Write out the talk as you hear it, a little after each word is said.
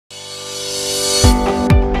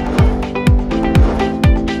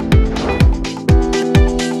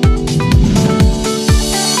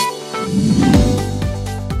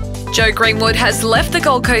Joe Greenwood has left the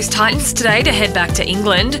Gold Coast Titans today to head back to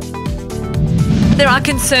England. There are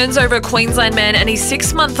concerns over a Queensland man and his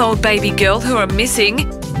 6-month-old baby girl who are missing.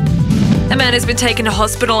 A man has been taken to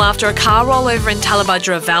hospital after a car rollover in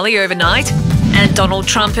Talabudra Valley overnight. And Donald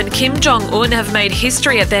Trump and Kim Jong-un have made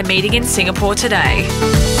history at their meeting in Singapore today.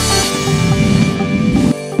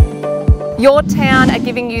 Your Town are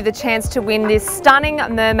giving you the chance to win this stunning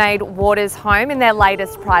Mermaid Waters home in their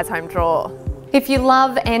latest prize home draw. If you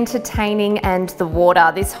love entertaining and the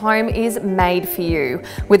water, this home is made for you.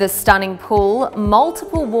 With a stunning pool,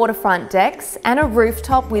 multiple waterfront decks and a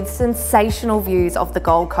rooftop with sensational views of the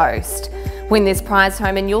Gold Coast. Win this prize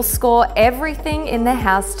home and you'll score everything in the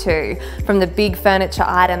house too, from the big furniture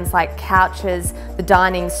items like couches, the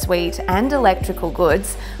dining suite and electrical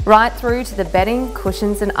goods, right through to the bedding,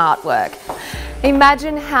 cushions and artwork.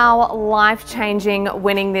 Imagine how life-changing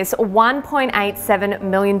winning this $1.87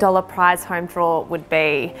 million prize home draw would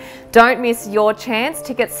be. Don't miss your chance.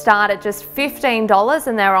 Tickets start at just $15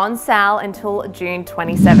 and they're on sale until June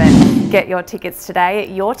 27. Get your tickets today at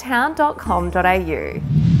yourtown.com.au.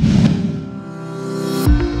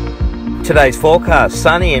 Today's forecast,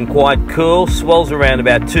 sunny and quite cool, swells around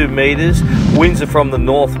about 2 metres, winds are from the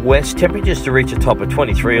northwest, temperatures to reach a top of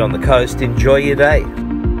 23 on the coast. Enjoy your day.